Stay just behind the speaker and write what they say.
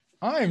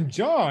I'm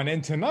John,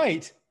 and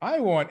tonight I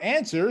want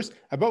answers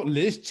about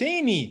Liz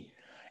Cheney,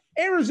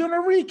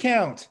 Arizona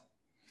Recount,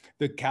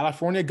 the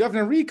California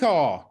governor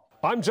recall.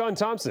 I'm John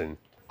Thompson.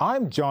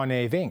 I'm John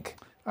A. Vink.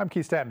 I'm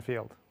Keith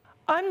Stattenfield.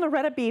 I'm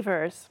Loretta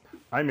Beavers.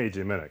 I'm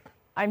AJ Minnick.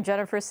 I'm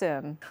Jennifer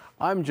Sim.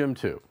 I'm Jim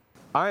Tu.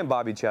 I'm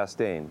Bobby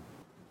Chastain.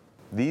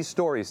 These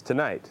stories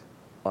tonight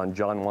on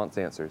John Wants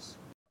Answers.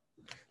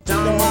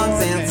 John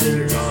wants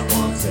answers. John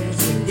wants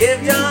answers. Give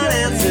John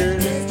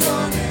answers.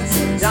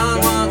 John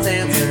wants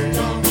answers.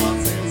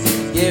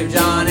 Give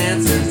John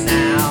answers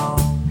now.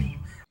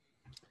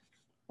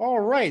 All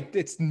right,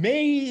 it's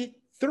May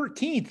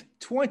 13th,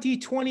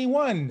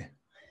 2021.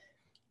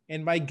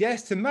 And my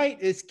guest tonight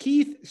is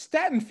Keith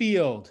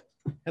Stattenfield.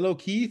 Hello,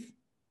 Keith.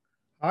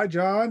 Hi,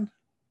 John.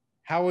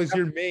 How has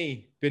your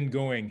May been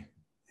going?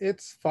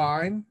 It's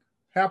fine.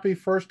 Happy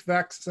first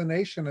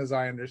vaccination, as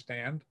I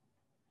understand.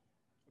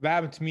 That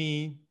happened to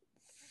me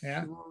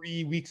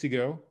 3 weeks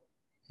ago.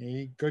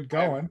 Good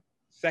going.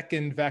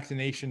 Second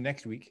vaccination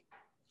next week.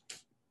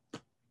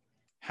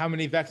 How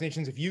many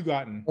vaccinations have you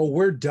gotten? Oh,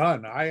 we're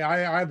done.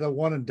 I the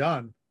one and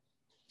done.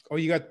 Oh,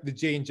 you got the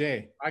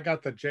J&J. I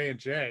got the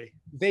J&J.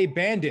 They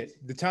banned it.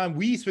 The time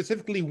we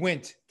specifically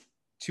went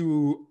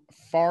to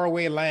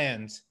faraway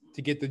lands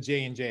to get the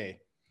J&J.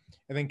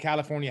 And then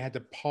California had to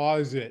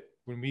pause it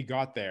when we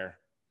got there.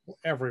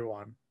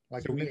 Everyone.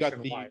 Like so we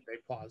got they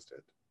paused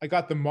it. I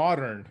got the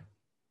modern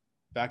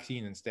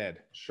vaccine instead.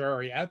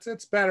 Sure, yeah.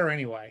 It's better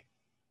anyway.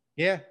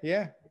 Yeah.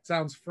 It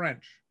sounds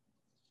French.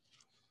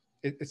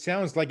 It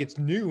sounds like it's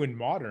new and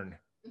modern.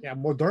 Yeah,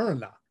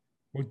 Moderna.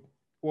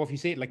 Well, if you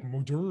say it like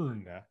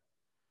Moderna,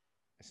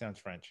 it sounds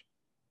French.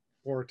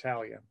 Or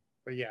Italian,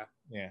 but yeah.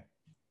 Yeah.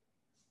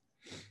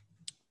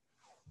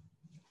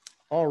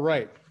 All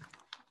right.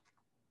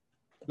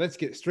 Let's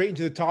get straight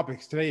into the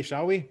topics today,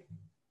 shall we?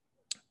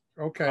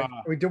 Okay.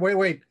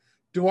 Wait.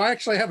 Do I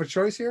actually have a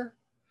choice here?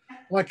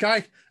 Like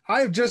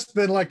I've just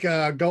been like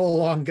a get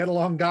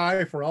along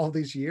guy for all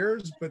these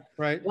years, but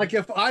right. Like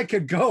if I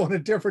could go in a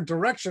different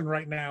direction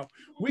right now,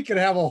 we could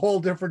have a whole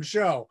different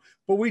show.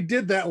 But we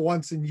did that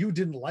once and you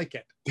didn't like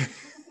it.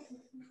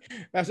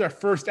 That's our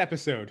first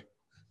episode.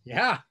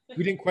 Yeah.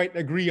 We didn't quite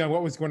agree on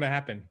what was going to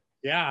happen.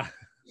 Yeah.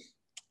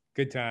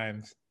 Good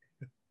times.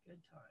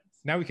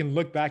 Now we can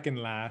look back and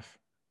laugh.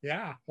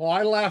 Yeah. Well,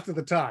 I laughed at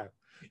the time.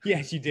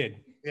 Yes, you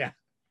did. Yeah.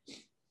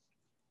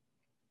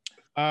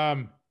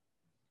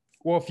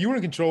 Well, if you were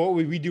in control, what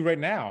would we do right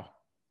now?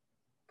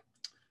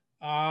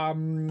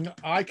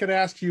 I could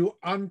ask you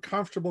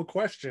uncomfortable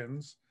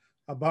questions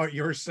about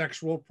your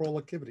sexual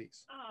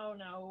proclivities. Oh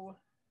no.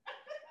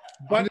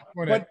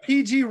 But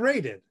PG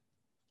rated.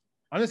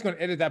 I'm just going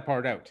to edit that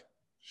part out.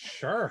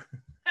 Sure.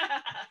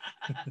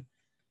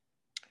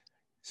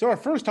 So our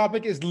first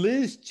topic is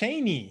Liz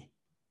Cheney.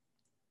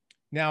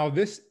 Now,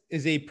 this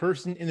is a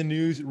person in the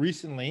news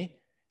recently.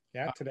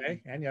 Yeah,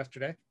 today and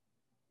yesterday.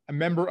 A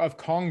member of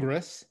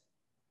Congress,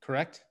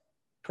 correct?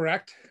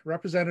 Correct.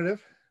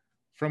 Representative.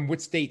 From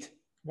which state?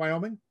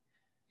 Wyoming.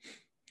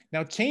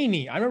 Now,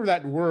 Cheney, I remember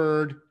that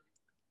word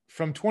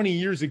from 20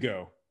 years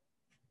ago.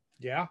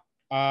 Yeah.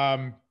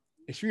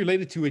 Is she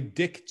related to a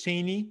Dick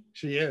Cheney?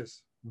 She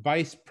is.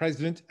 Vice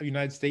President of the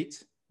United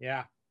States?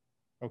 Yeah.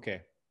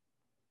 Okay.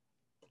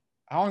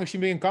 How long has she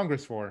been in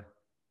Congress for?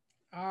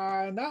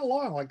 Not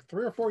long, like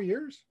 3 or 4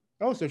 years.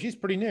 Oh, so she's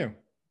pretty new.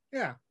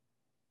 Yeah.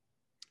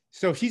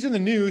 So she's in the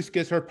news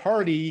because her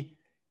party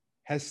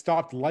has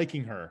stopped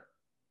liking her.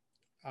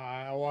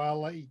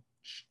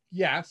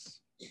 Yes.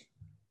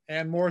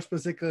 And more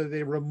specifically,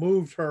 they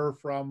removed her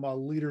from a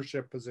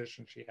leadership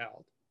position she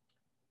held.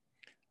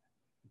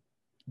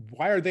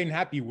 Why are they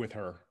unhappy with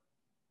her?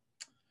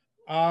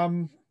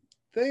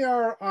 They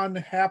are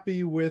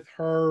unhappy with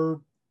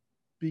her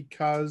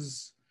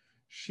because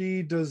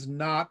she does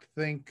not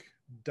think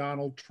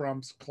Donald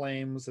Trump's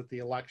claims that the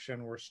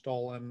election were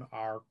stolen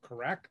are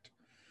correct.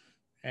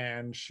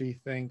 And she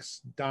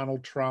thinks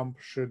Donald Trump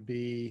should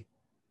be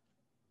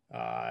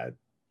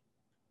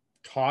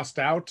tossed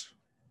out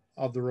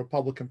of the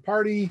Republican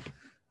Party.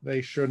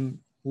 They shouldn't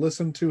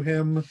listen to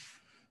him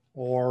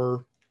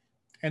or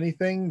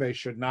anything. They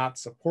should not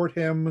support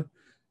him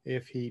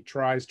if he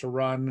tries to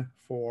run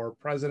for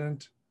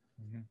president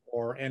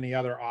or any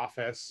other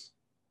office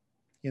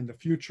in the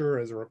future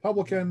as a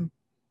Republican.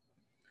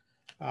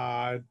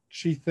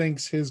 She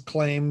thinks his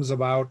claims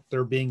about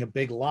there being a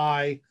big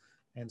lie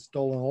and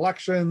stolen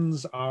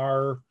elections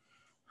are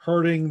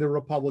hurting the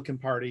Republican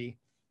Party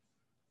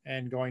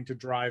and going to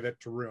drive it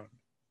to ruin.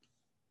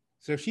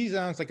 So she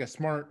sounds like a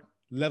smart,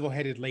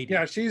 level-headed lady.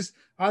 Yeah, she's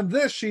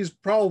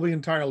probably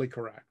entirely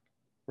correct.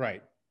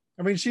 Right.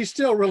 I mean, she's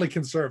still really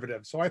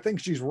conservative, so I think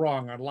she's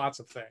wrong on lots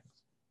of things.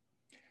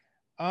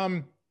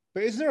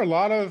 But isn't there a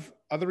lot of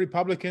other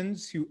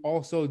Republicans who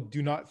also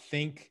do not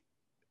think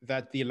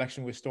that the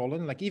election was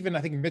stolen? Like even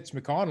I think Mitch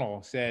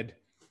McConnell said,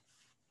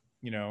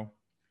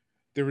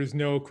 there was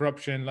no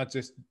corruption. Let's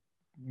just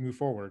move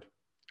forward.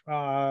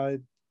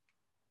 In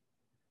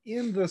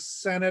the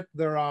Senate,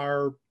 there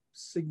are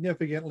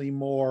significantly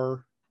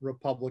more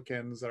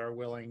Republicans that are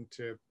willing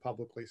to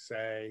publicly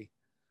say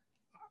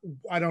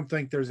I don't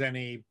think there's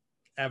any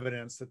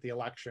evidence that the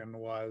election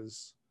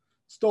was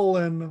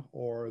stolen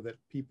or that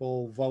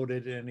people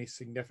voted in any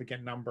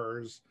significant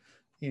numbers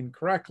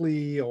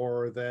incorrectly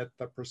or that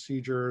the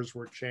procedures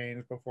were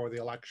changed before the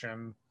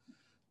election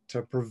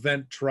to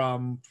prevent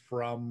Trump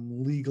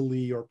from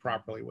legally or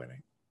properly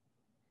winning.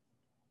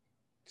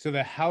 So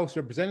the House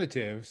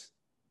Representatives,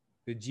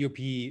 the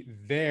GOP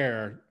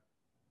there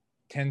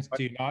tends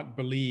to not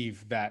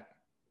believe that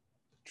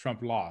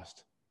Trump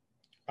lost.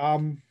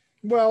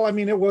 Well, I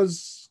mean, it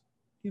was,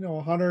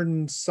 100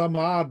 and some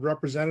odd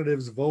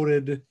representatives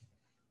voted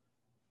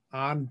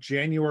on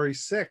January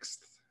 6th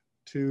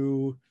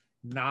to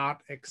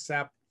not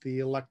accept the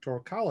Electoral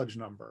College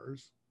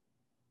numbers.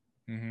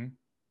 Mm-hmm.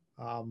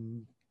 I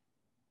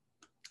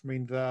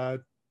mean,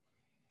 the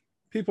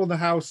people in the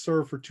House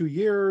serve for 2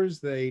 years.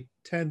 They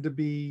tend to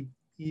be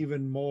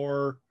even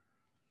more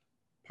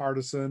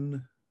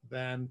partisan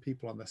than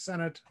people in the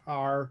Senate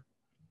are.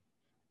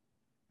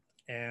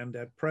 And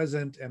at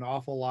present, an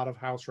awful lot of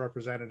House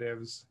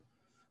representatives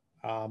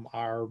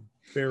are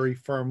very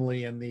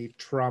firmly in the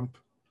Trump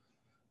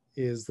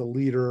is the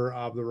leader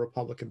of the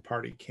Republican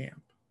Party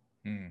camp.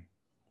 Mm.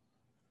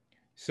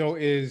 So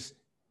is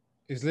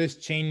Liz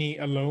Cheney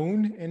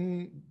alone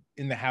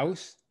in the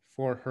House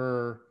for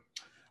her?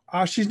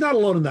 She's not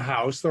alone in the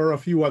House. There are a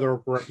few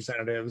other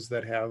representatives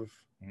that have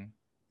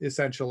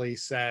essentially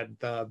said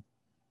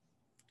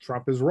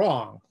Trump is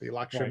wrong. The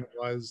election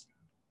was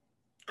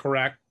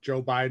correct.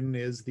 Joe Biden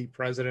is the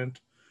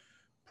president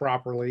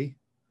properly,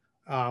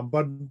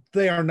 but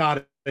they are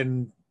not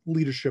in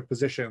leadership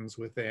positions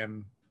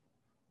within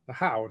the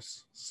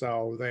House,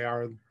 so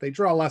they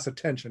draw less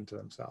attention to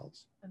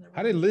themselves.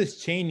 How did Liz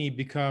Cheney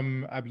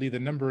become, I believe, the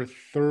number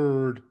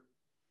 3rd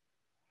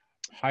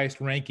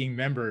highest ranking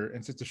member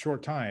in such a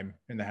short time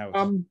in the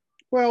House?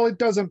 Well, it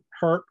doesn't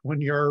hurt when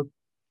your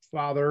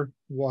father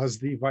was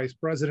the vice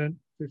president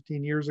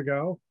 15 years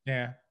ago.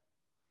 Yeah.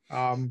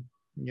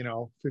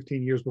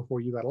 15 years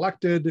before you got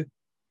elected.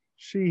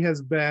 She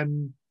has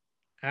been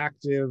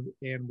active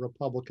in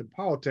Republican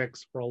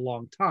politics for a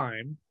long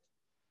time.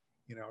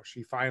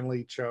 She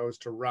finally chose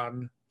to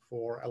run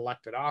for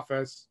elected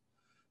office,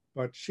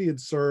 but she had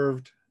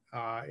served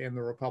in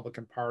the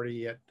Republican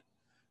Party at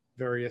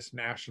various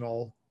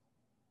national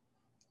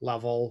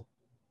level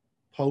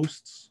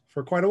posts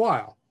for quite a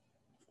while.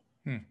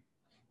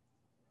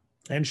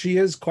 And she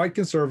is quite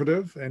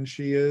conservative, and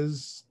she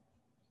is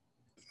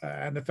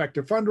an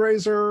effective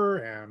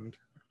fundraiser and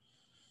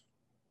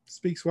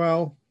speaks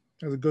well,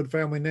 has a good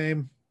family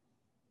name.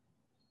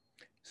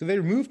 So they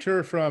removed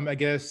her from, I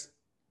guess,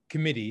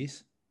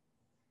 committees.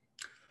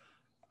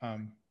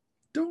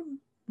 Don't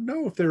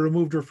know if they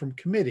removed her from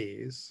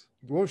committees.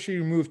 What was she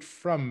removed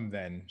from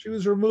then? She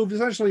was removed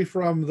essentially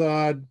from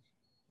the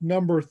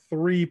number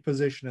 3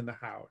 position in the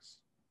House.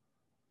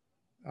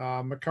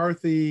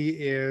 McCarthy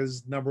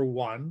is number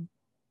 1,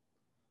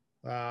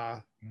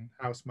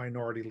 House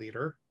Minority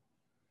Leader.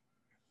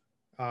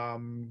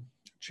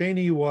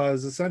 Cheney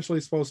was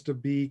essentially supposed to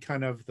be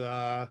kind of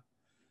the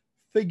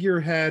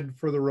figurehead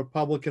for the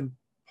Republican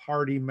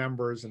Party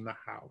members in the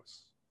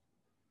House.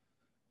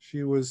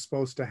 She was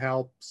supposed to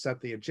help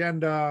set the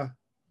agenda.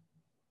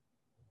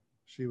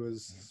 She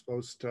was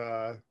supposed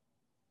to,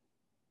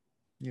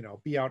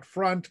 be out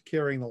front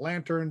carrying the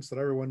lanterns so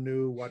that everyone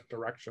knew what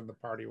direction the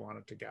party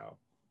wanted to go.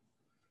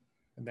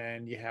 And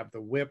then you have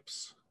the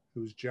whips,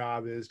 whose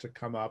job is to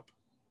come up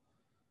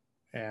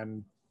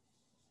and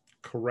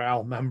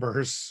corral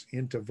members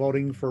into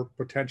voting for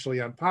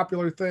potentially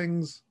unpopular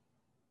things.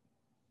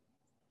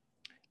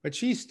 But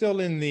she's still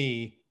in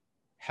the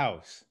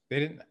House. They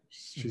didn't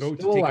vote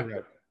to take elected. her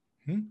out.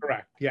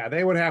 Correct. Yeah,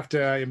 they would have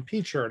to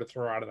impeach her to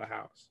throw her out of the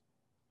House.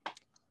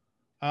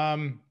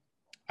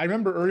 I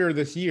remember earlier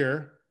this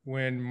year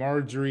when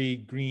Marjorie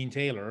Greene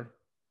Taylor,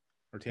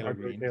 or Taylor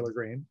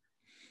Greene,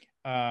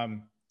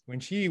 when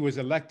she was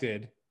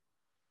elected,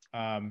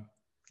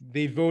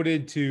 they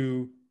voted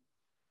to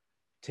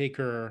take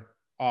her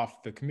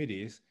off the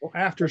committees. Well,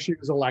 after she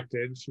was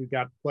elected, she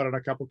got put on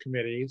a couple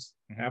committees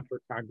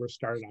after Congress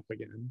started up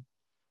again.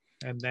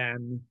 And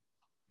then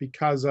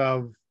because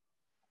of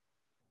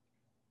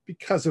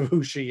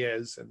who she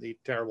is and the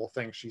terrible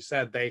things she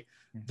said, they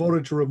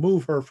voted to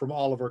remove her from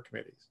all of her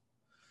committees.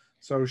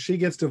 So she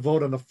gets to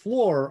vote on the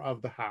floor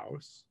of the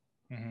House,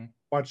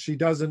 but she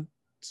doesn't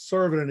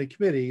serve in any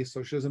committee,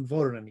 so she doesn't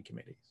vote in any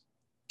committees.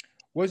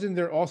 Wasn't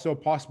there also a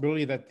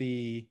possibility that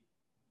they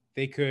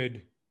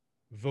could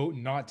vote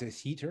not to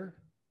seat her?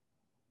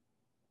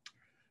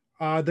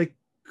 They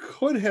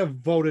could have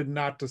voted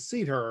not to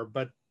seat her,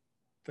 but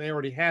they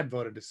already had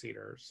voted to seat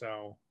her.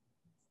 So,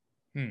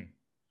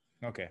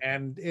 okay.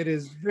 And it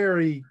is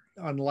very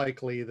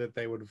unlikely that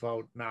they would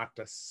vote not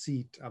to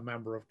seat a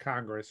member of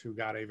Congress who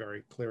got a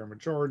very clear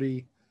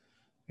majority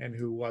and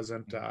who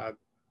wasn't,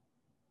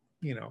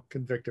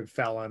 convicted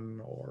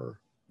felon or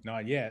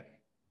not yet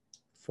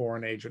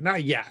foreign agent.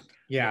 Not yet.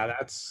 Yeah,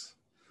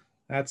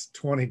 that's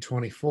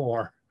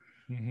 2024.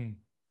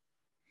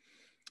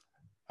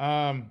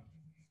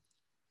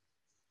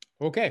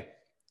 Okay.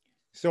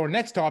 So our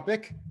next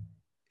topic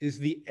is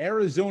the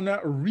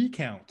Arizona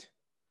recount.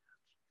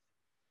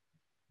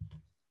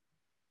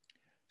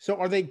 So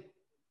are they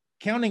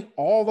counting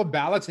all the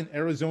ballots in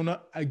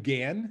Arizona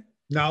again?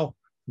 No.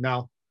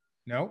 No?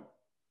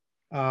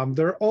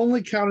 They're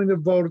only counting the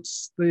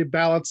ballots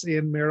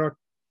in Maricopa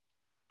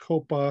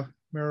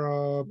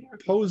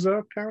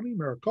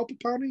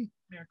County.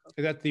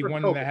 Is that the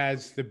one that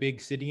has the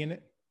big city in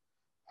it?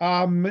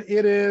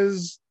 It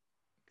is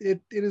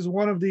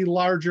one of the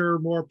larger,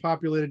 more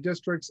populated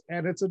districts,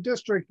 and it's a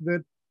district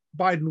that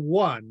Biden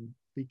won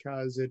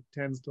because it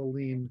tends to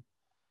lean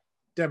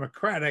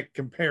Democratic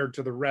compared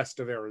to the rest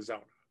of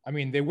Arizona. I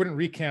mean, they wouldn't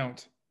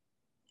recount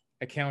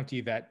a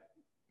county that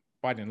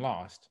Biden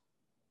lost.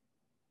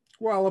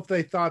 Well, if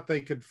they thought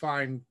they could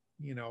find,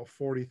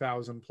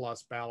 40,000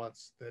 plus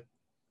ballots that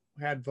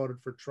had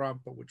voted for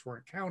Trump but which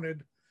weren't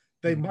counted,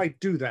 they might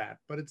do that.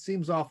 But it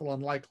seems awful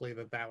unlikely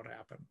that would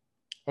happen.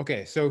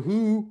 Okay, so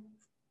who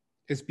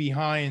is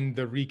behind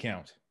the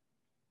recount?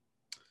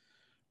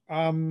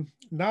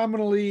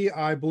 Nominally,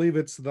 I believe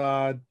it's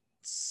the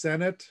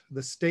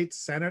state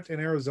Senate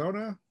in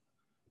Arizona.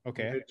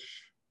 Okay.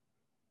 Which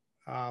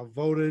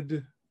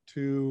voted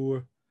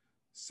to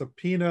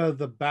subpoena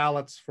the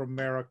ballots from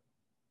Maricopa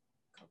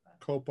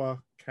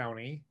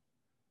County,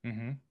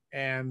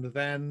 and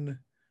then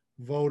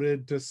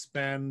voted to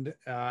spend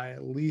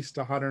at least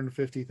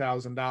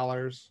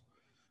 $150,000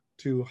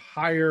 to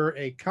hire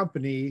a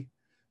company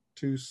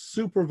to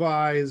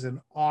supervise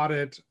an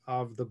audit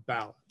of the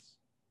ballots.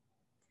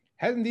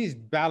 Hadn't these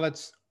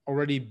ballots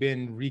already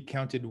been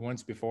recounted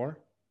once before?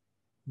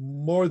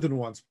 More than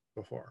once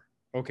before.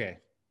 Okay.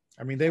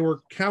 I mean, they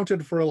were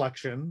counted for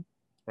election.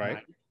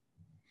 Right.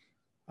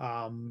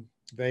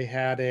 They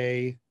had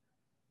a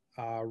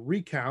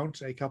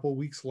recount a couple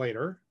weeks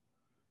later.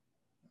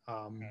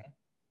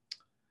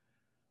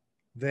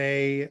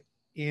 They,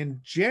 in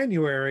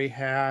January,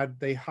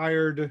 they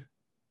hired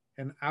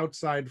an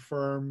outside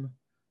firm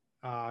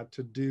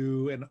to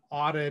do an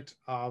audit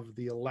of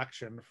the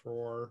election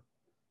for,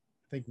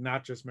 I think,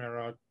 not just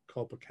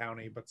Maricopa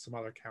County, but some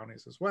other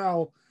counties as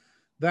well.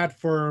 That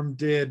firm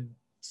did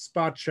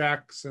spot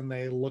checks, and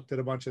they looked at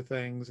a bunch of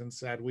things and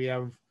said, we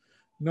have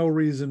no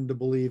reason to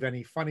believe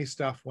any funny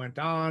stuff went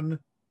on.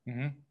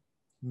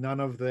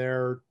 None of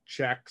their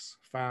checks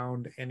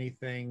found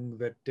anything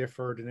that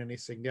differed in any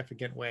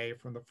significant way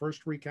from the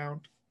first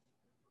recount.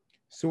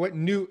 So what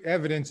new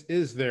evidence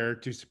is there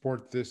to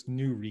support this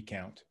new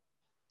recount?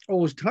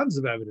 Oh, there's tons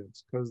of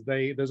evidence because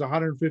there's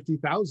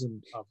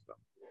 150,000 of them.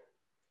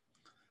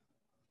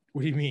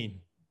 What do you mean?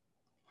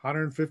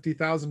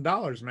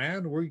 $150,000,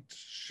 man. We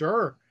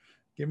sure.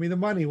 Give me the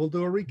money. We'll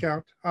do a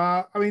recount.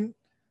 I mean,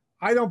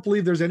 I don't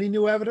believe there's any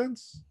new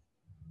evidence.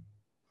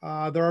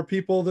 There are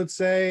people that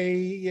say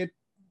it.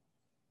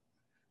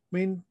 I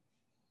mean,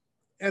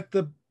 at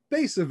the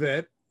base of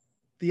it,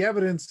 the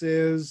evidence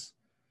is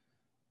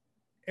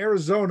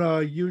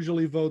Arizona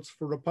usually votes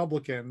for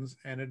Republicans,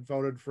 and it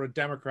voted for a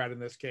Democrat in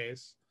this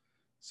case.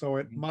 So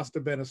it must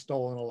have been a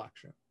stolen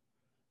election,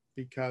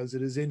 because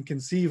it is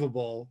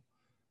inconceivable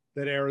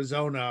that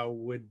Arizona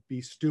would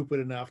be stupid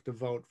enough to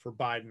vote for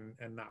Biden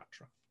and not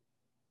Trump.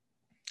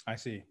 I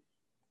see.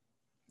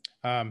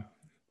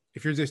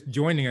 If you're just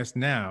joining us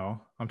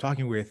now, I'm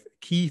talking with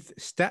Keith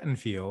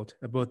Stattenfield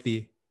about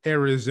the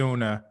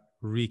Arizona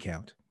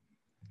recount.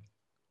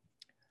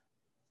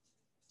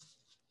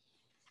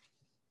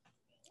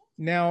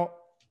 Now,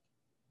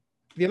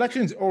 the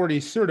election's already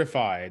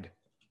certified.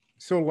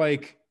 So,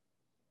 like,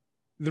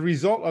 the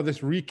result of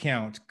this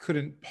recount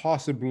couldn't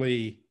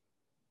possibly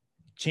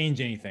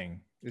change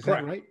anything. Is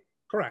that right?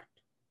 Correct.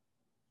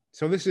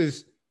 So this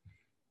is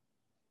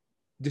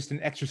just an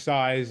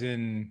exercise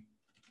in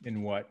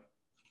what?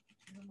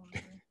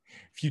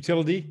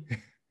 Futility?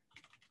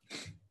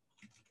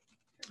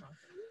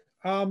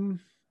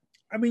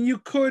 I mean, you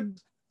could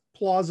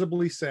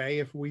plausibly say,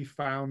 if we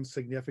found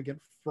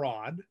significant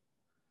fraud,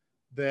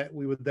 that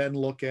we would then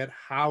look at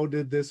how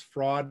did this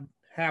fraud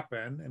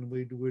happen, and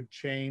we would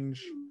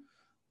change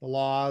the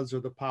laws or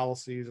the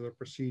policies or the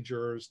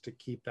procedures to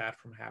keep that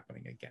from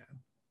happening again.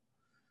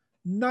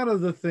 None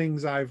of the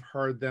things I've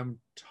heard them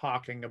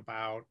talking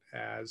about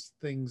as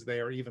things they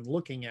are even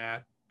looking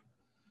at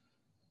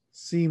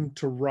seem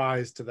to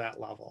rise to that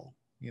level.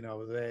 You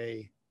know,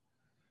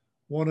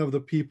 one of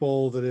the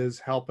people that is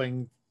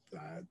helping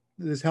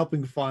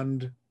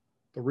fund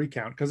the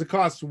recount, because it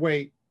costs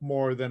way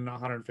more than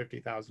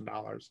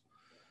 $150,000.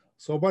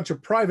 So a bunch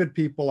of private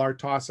people are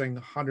tossing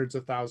hundreds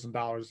of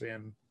 $1,000s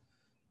in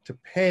to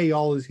pay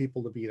all these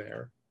people to be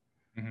there.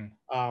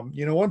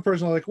 You know, one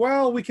person was like,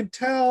 well, we can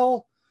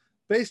tell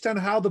based on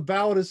how the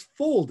ballot is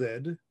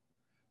folded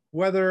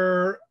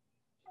whether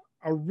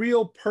a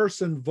real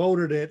person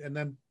voted it and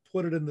then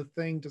put it in the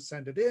thing to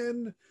send it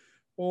in,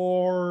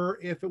 or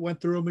if it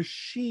went through a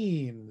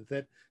machine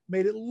that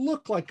made it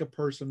look like a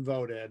person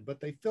voted, but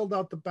they filled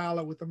out the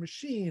ballot with a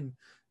machine.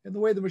 And the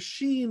way the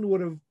machine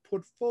would have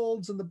put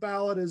folds in the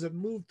ballot as it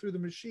moved through the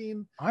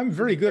machine. I'm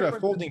very good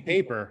at folding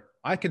paper.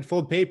 I can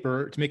fold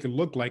paper to make it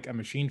look like a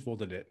machine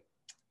folded it.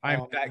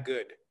 I'm that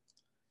good.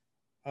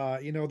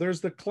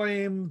 There's the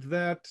claim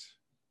that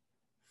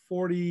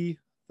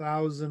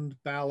 40,000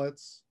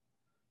 ballots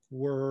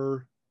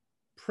were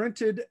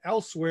printed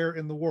elsewhere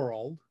in the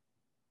world,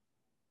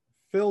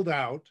 filled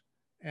out,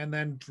 and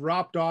then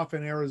dropped off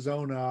in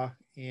Arizona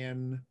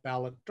in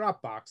ballot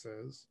drop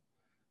boxes.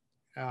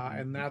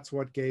 And that's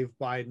what gave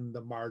Biden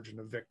the margin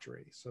of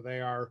victory. So they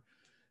are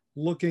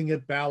looking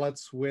at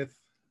ballots with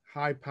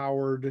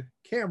high-powered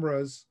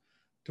cameras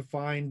to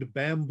find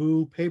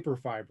bamboo paper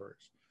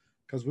fibers,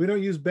 because we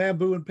don't use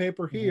bamboo and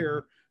paper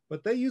here,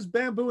 but they use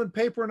bamboo and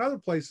paper in other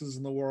places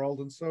in the world.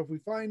 And so if we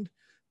find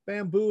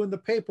bamboo in the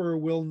paper,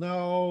 we'll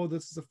know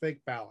this is a fake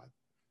ballot.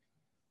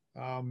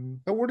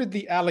 But where did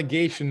the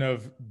allegation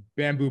of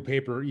bamboo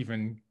paper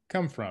even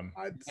come from?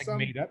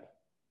 Made up?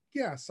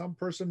 Yeah, some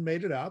person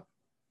made it up.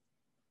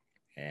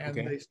 And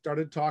they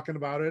started talking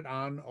about it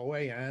on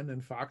OAN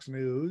and Fox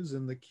News,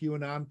 and the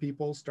QAnon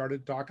people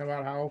started talking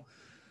about how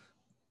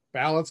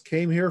ballots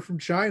came here from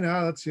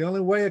China. That's the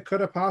only way it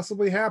could have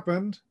possibly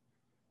happened.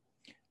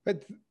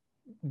 But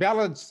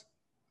ballots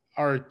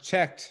are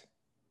checked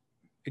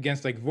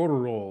against like voter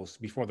rolls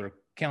before they're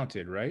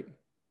counted, right?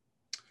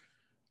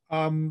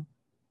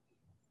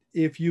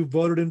 If you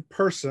voted in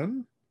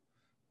person,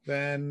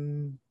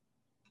 then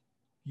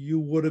you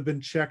would have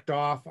been checked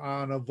off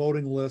on a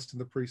voting list in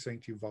the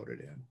precinct you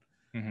voted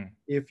in.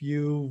 If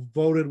you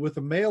voted with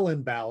a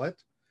mail-in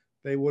ballot,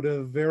 they would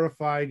have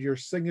verified your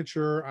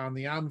signature on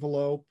the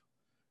envelope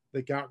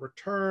that got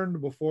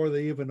returned before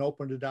they even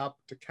opened it up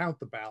to count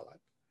the ballot.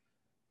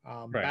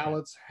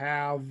 Ballots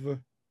have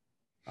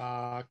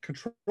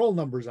control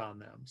numbers on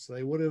them, so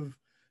they would have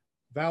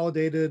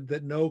validated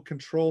that no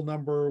control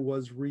number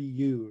was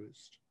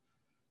reused,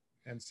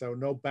 and so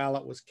no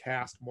ballot was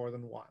cast more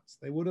than once.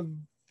 They would have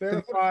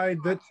verified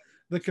that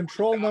the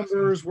control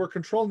numbers were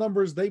control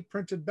numbers they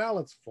printed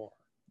ballots for.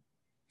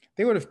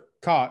 They would have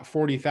caught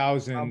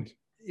 40,000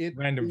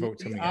 random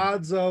votes. The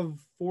odds of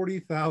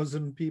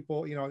 40,000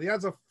 people, the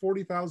odds of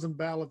 40,000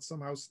 ballots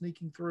somehow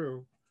sneaking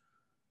through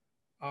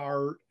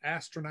are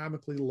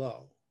astronomically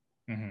low.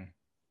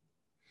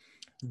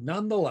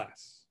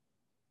 Nonetheless.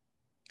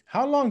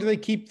 How long do they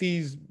keep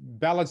these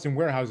ballots in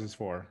warehouses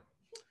for?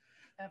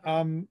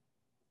 I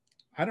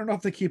don't know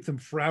if they keep them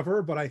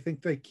forever, but I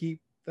think they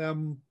keep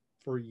them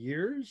for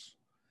years.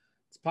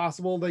 It's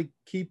possible they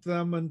keep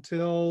them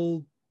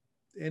until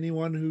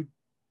anyone who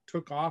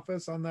took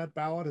office on that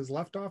ballot has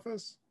left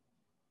office.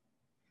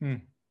 So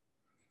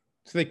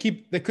they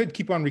could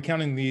keep on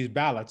recounting these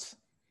ballots,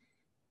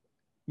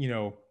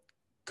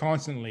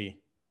 constantly.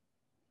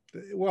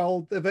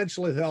 Well,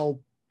 eventually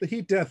the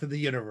heat death of the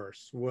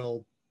universe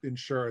will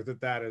ensure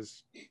that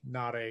is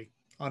not a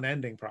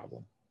unending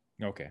problem.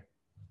 Okay.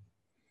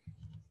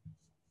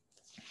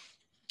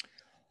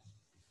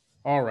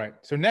 All right.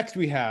 So next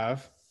we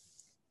have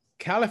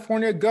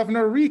California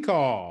governor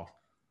recall.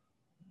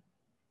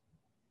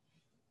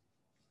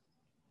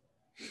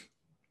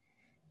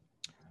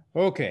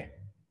 Okay.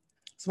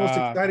 It's the most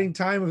exciting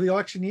time of the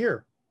election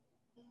year.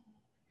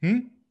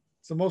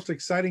 It's the most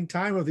exciting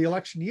time of the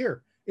election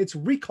year. It's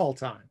recall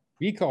time.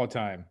 Recall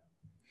time.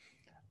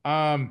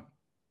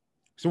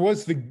 So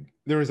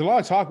there was a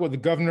lot of talk about the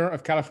governor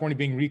of California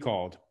being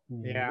recalled.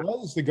 Yeah.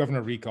 Was the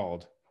governor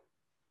recalled?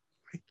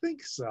 I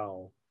think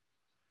so.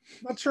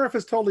 Not sure if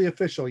it's totally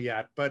official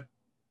yet, but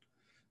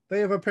they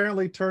have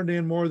apparently turned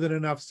in more than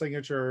enough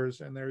signatures,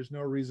 and there's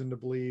no reason to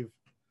believe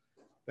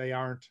they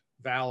aren't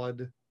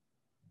valid.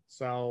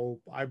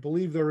 So I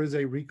believe there is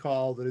a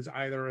recall that has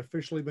either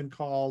officially been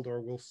called or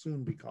will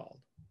soon be called.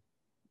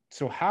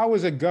 So how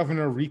is a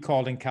governor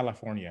recalled in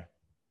California?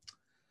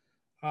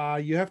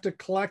 You have to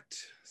collect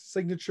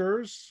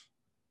signatures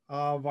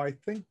of, I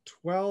think,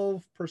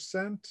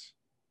 12%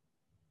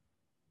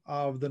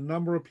 of the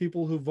number of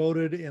people who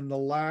voted in the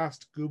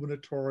last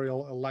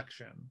gubernatorial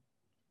election.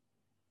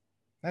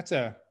 That's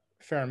a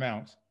fair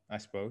amount, I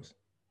suppose.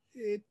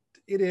 It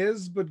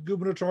is, but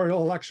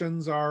gubernatorial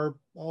elections are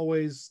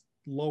always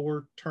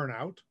lower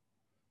turnout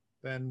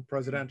than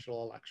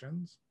presidential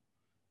elections.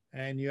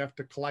 And you have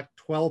to collect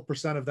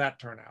 12% of that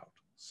turnout.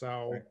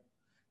 So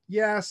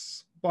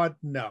yes, but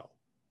no.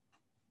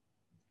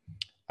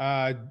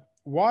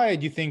 Why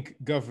do you think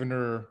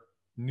Governor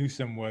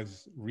Newsom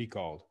was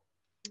recalled?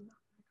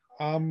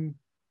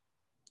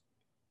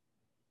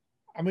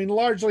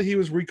 Largely he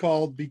was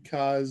recalled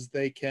because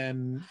they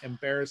can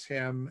embarrass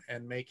him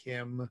and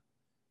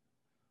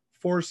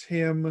force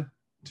him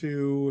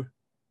to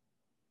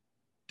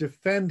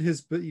defend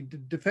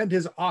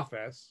his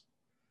office,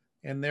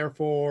 and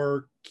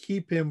therefore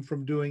keep him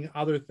from doing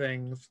other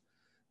things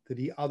that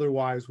he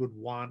otherwise would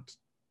want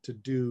to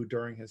do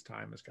during his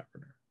time as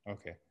governor.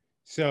 Okay.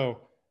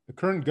 So the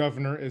current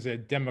governor is a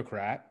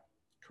Democrat.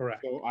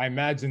 Correct. So I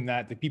imagine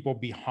that the people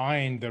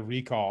behind the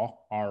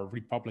recall are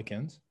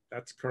Republicans.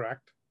 That's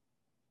correct.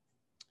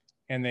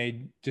 And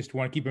they just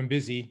want to keep him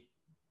busy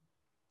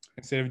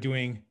instead of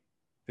doing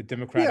the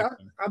Democratic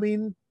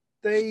thing.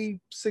 They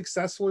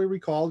successfully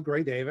recalled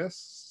Gray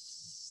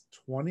Davis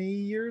 20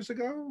 years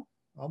ago,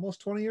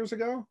 almost 20 years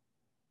ago.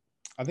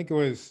 I think it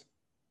was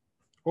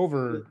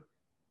over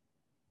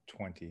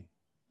 20.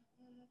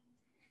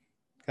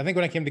 I think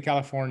when I came to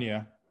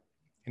California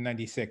in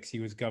 96, he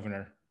was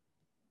governor.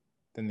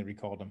 Then they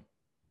recalled him.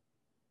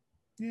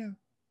 Yeah.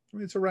 I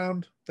mean, it's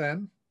around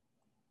then.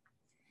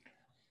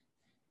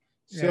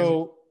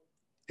 So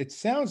it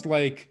sounds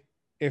like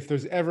if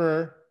there's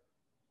ever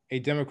a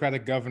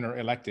Democratic governor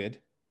elected,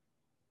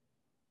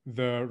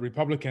 the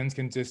Republicans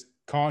can just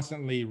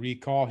constantly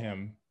recall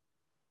him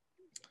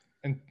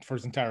for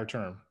his entire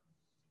term.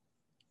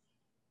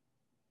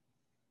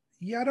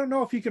 Yeah, I don't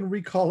know if you can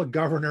recall a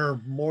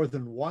governor more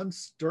than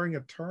once during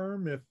a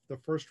term if the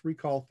first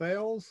recall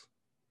fails.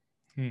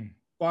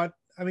 But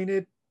I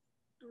mean,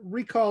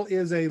 recall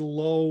is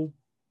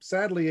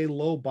sadly a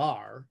low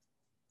bar.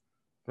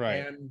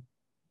 Right. And,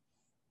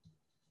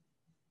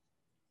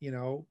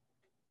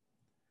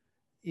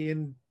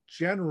 in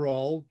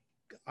general,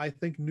 I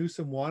think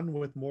Newsom won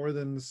with more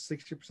than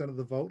 60% of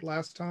the vote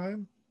last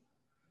time.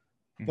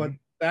 But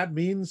that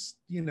means,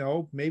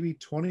 maybe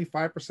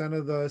 25%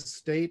 of the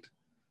state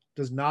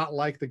does not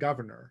like the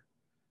governor.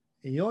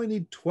 And you only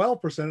need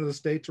 12% of the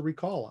state to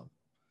recall him.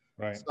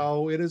 Right.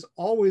 So it is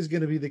always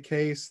going to be the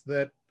case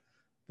that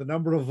the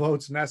number of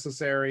votes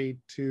necessary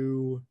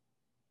to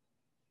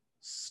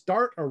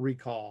start a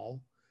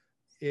recall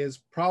is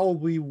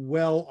probably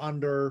well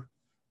under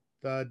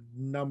the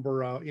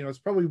number of, it's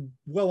probably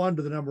well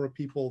under the number of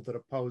people that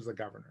oppose the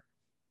governor.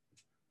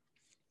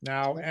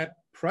 Now, at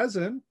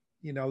present,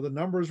 the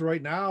numbers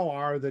right now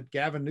are that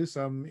Gavin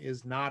Newsom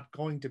is not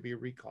going to be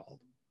recalled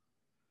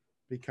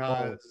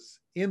because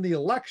in the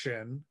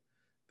election,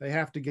 they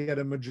have to get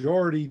a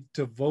majority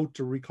to vote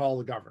to recall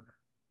the governor.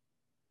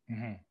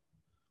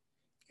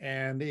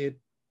 And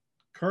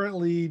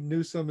currently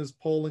Newsom is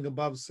polling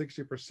above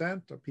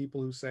 60% of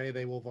people who say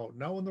they will vote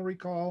no in the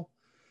recall.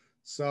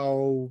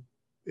 So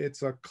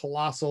it's a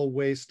colossal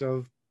waste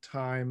of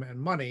time and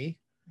money,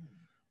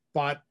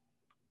 but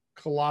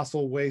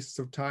colossal wastes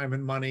of time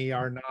and money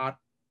are not,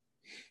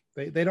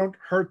 they don't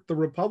hurt the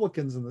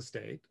Republicans in the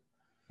state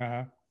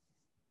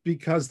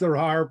because there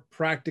are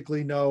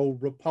practically no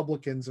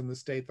Republicans in the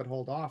state that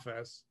hold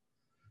office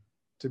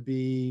to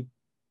be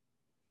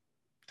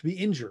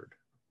injured,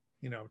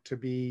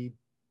 to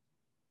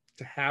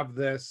have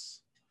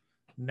this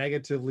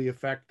negatively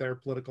affect their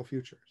political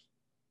futures.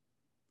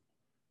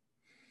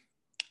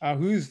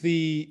 Who's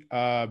the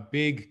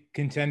big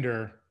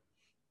contender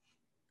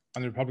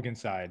on the Republican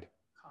side?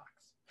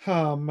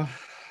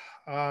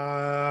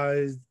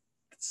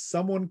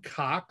 Someone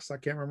Cox. I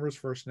can't remember his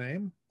first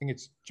name. I think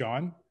it's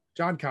John.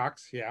 John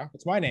Cox. Yeah,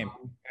 it's my name.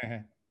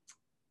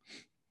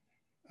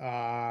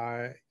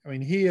 I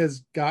mean, he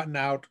has gotten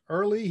out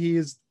early.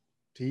 He's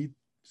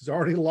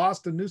already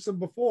lost to Newsom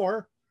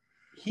before.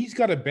 He's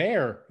got a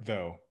bear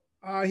though.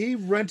 He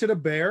rented a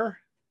bear.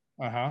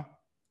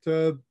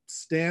 To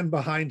stand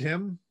behind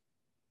him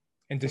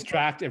and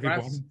distract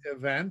everyone.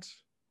 Event.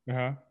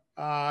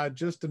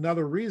 Just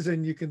another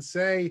reason you can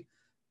say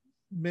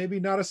maybe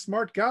not a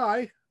smart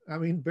guy. I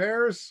mean,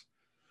 bears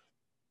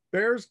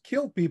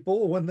kill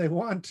people when they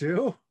want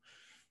to.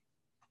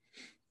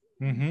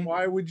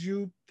 Why would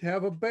you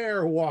have a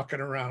bear walking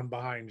around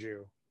behind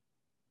you?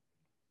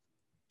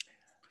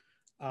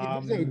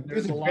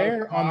 There's a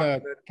bear on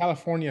the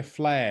California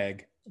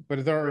flag, but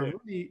are there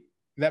really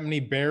that many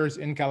bears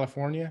in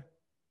California?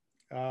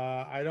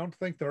 I don't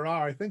think there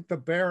are. I think the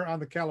bear on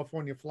the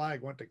California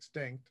flag went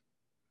extinct.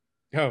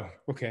 Oh,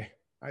 okay.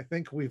 I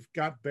think we've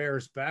got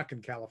bears back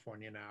in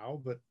California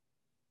now, but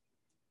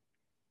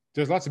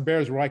there's lots of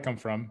bears where I come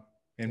from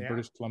in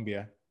British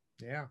Columbia.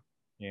 Yeah.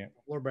 Yeah.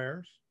 Polar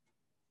bears?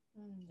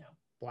 No.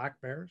 Black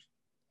bears?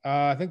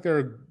 I think there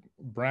are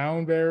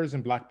brown bears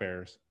and black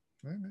bears.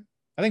 Okay.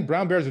 I think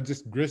brown bears are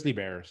just grizzly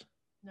bears.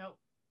 Nope.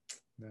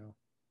 No.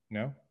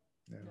 No?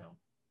 No.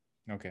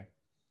 Okay.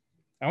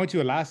 I went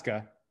to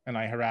Alaska and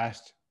I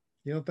harassed.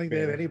 You don't think they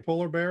have any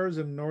polar bears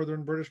in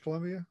northern British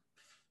Columbia?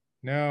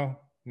 No,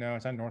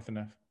 it's not north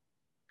enough.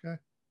 Okay.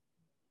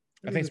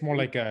 I think it's more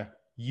like a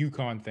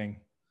Yukon thing.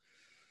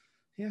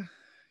 Yeah,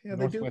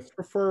 they do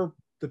prefer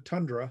the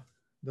tundra,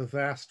 the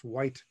vast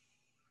white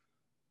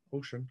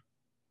ocean.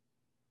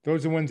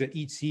 Those are the ones that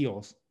eat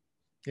seals.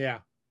 Yeah.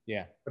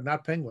 But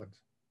not penguins.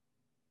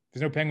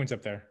 There's no penguins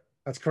up there.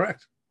 That's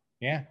correct.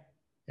 Yeah,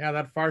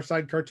 that Far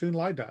Side cartoon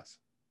lied to us.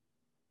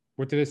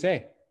 What did it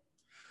say?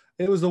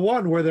 It was the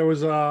one where there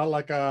was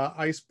like a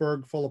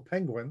iceberg full of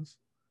penguins.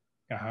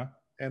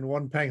 And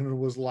one penguin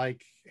was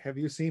like, "Have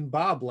you seen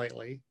Bob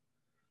lately?"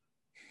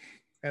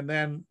 And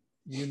then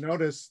you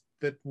notice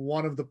that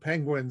one of the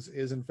penguins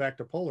is in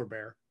fact a polar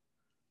bear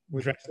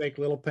with a fake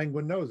little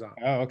penguin nose on.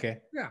 Oh,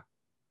 okay. Yeah.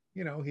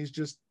 He's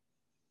just.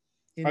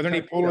 Are there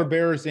any polar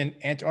bears in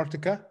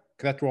Antarctica?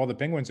 Because that's where all the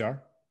penguins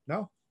are.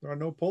 No, there are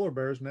no polar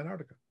bears in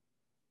Antarctica.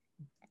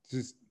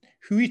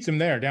 Who eats them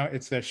there? Down,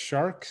 it's the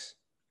sharks.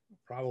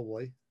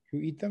 Probably. Who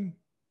eat them?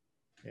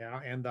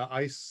 Yeah, and the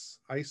ice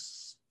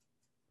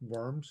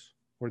worms.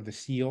 Or the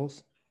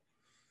seals.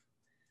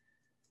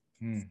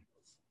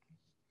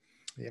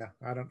 Yeah,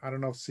 I don't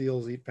know if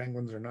seals eat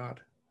penguins or not.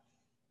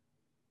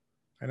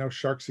 I know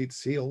sharks eat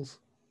seals.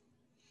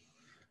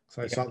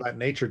 So I saw that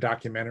nature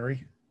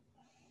documentary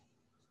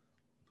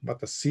about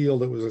the seal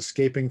that was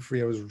escaping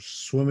free. It was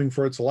swimming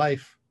for its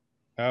life.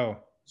 Oh,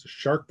 It's a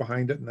shark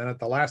behind it. And then at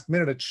the last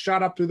minute, it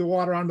shot up through the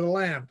water onto the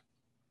land.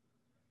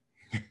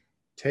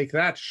 Take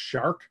that,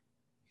 shark.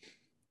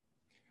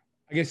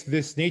 I guess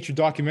this nature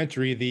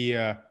documentary,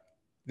 the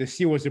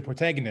seal was the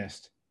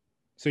protagonist.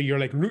 So you're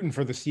like rooting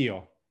for the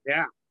seal.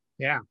 Yeah.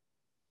 Yeah.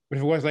 But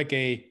if it was like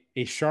a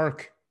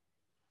shark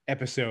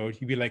episode,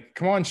 you'd be like,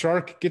 come on,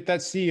 shark, get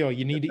that seal.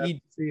 You need to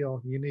eat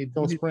seal. You need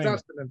spring.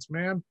 sustenance,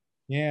 man.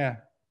 Yeah.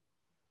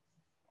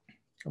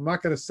 I'm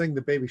not going to sing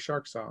the baby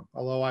shark song,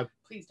 although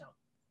Please don't.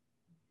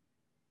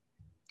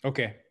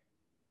 Okay.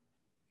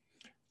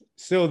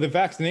 So the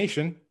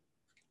vaccination,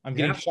 I'm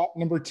getting shot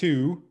number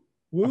 2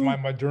 of my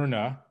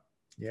Moderna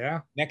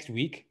next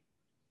week.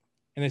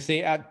 And they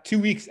say at 2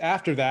 weeks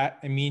after that,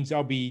 it means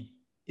I'll be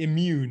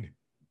immune.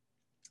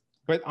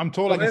 But I'm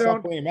told I can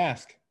stop wearing a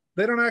mask.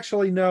 They don't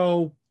actually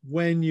know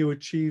when you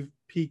achieve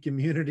peak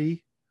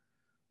immunity.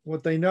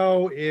 What they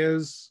know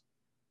is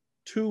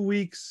 2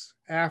 weeks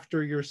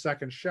after your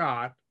second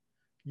shot,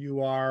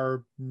 you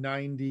are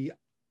 90%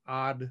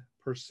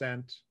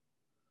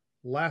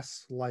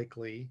 less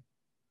likely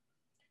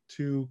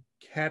to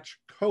catch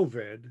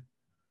COVID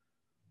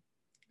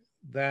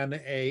than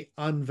a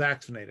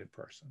unvaccinated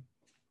person.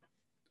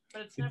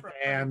 But it's never.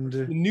 And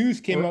the news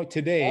came out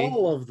today.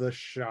 All of the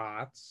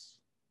shots,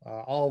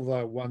 all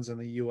the ones in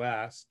the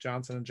US,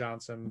 Johnson &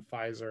 Johnson,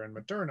 Pfizer, and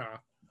Moderna,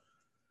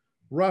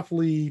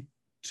 roughly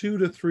 2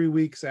 to 3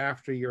 weeks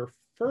after your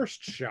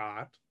first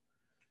shot,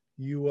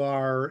 you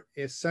are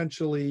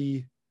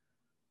essentially,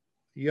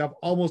 you have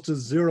almost a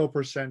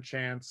 0%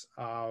 chance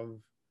of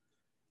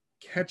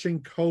catching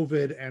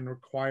COVID and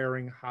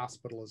requiring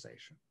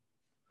hospitalization.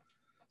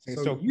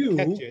 So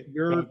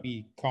you're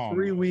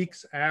 3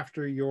 weeks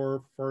after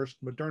your first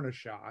Moderna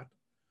shot,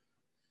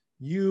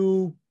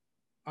 your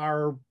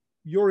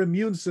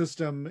immune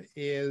system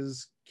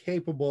is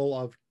capable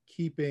of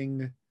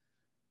keeping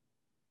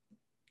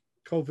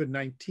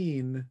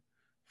COVID-19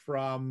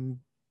 from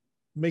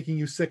making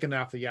you sick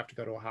enough that you have to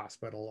go to a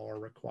hospital or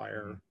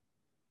require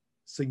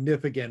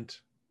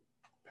significant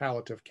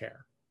palliative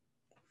care.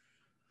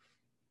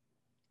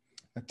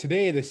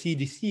 Today, the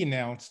CDC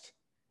announced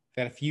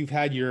that if you've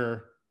had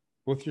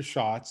both your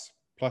shots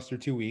plus your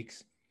 2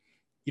 weeks,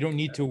 you don't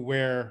need to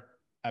wear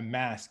a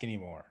mask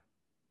anymore.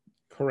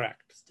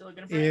 Correct. Still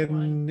good for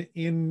anyone.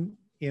 In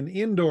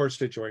indoor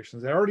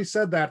situations, they already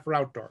said that for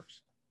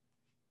outdoors.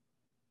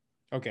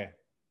 Okay.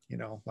 You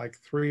know, like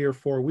 3 or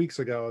 4 weeks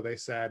ago, they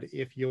said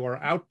if you are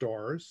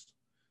outdoors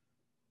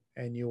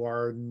and you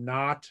are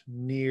not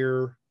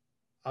near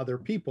other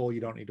people, you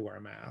don't need to wear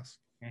a mask.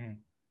 Mm-hmm.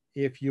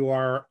 If you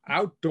are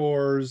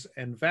outdoors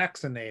and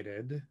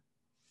vaccinated,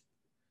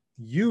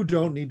 you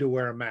don't need to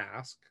wear a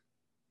mask.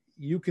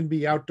 You can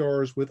be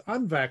outdoors with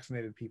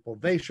unvaccinated people.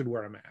 They should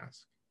wear a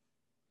mask.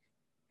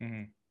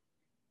 Mm-hmm.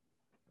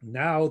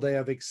 Now they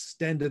have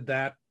extended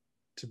that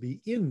to be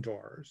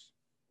indoors.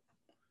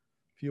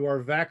 If you are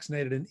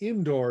vaccinated and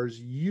indoors,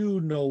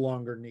 you no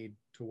longer need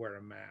to wear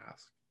a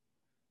mask.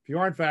 If you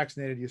aren't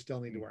vaccinated, you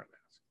still need to wear a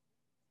mask.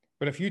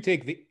 But if you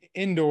take the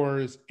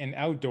indoors and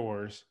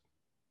outdoors,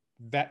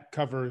 that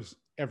covers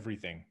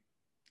everything.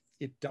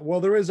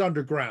 Well, there is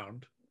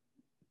underground,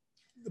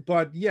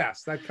 but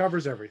yes, that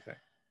covers everything.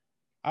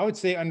 I would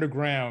say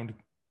underground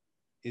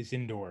is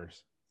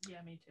indoors.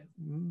 Yeah, me too.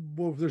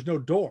 Well, if there's no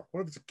door,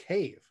 what if it's a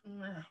cave?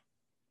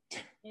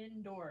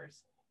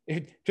 Indoors.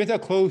 It depends how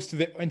close to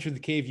the entrance of the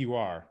cave you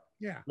are.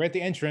 Yeah. Right at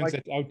the entrance,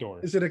 it's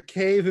outdoors. Is it a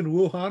cave in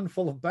Wuhan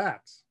full of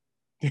bats?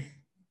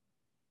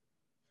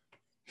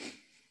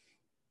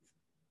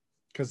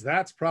 Because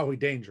that's probably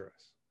dangerous.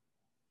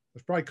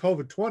 There's probably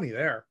COVID-20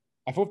 there.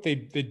 I hope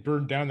they'd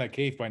burned down that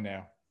cave by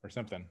now or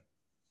something.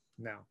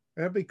 No.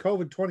 That'd be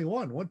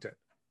COVID-21, wouldn't it?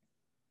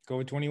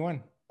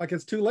 COVID-21. Like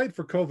it's too late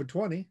for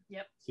COVID-20.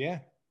 Yep. Yeah.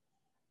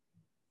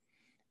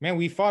 Man,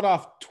 we fought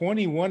off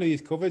 21 of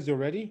these COVIDs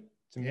already.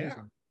 It's amazing.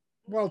 Yeah.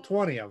 Well,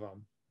 20 of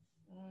them.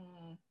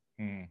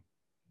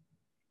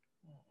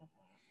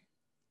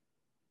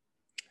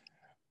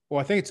 Well,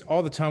 I think it's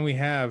all the time we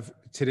have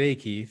today,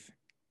 Keith.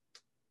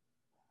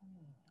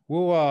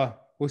 We'll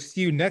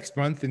see you next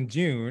month in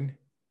June.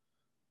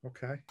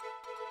 Okay.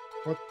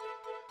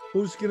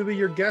 Who's going to be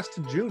your guest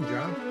in June,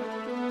 John?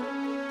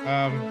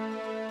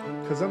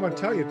 Because I'm going to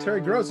tell you,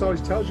 Terry Gross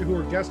always tells you who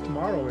her guest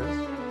tomorrow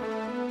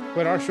is.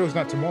 But our show's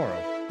not tomorrow.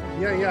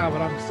 Yeah,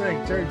 but I'm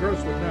saying Terry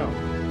Gross would know.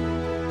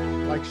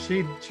 Like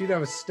she'd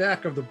have a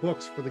stack of the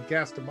books for the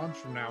guest a month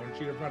from now, and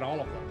she'd have read all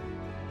of them.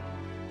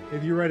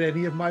 Have you read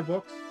any of my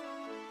books?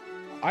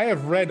 I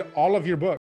have read all of your books.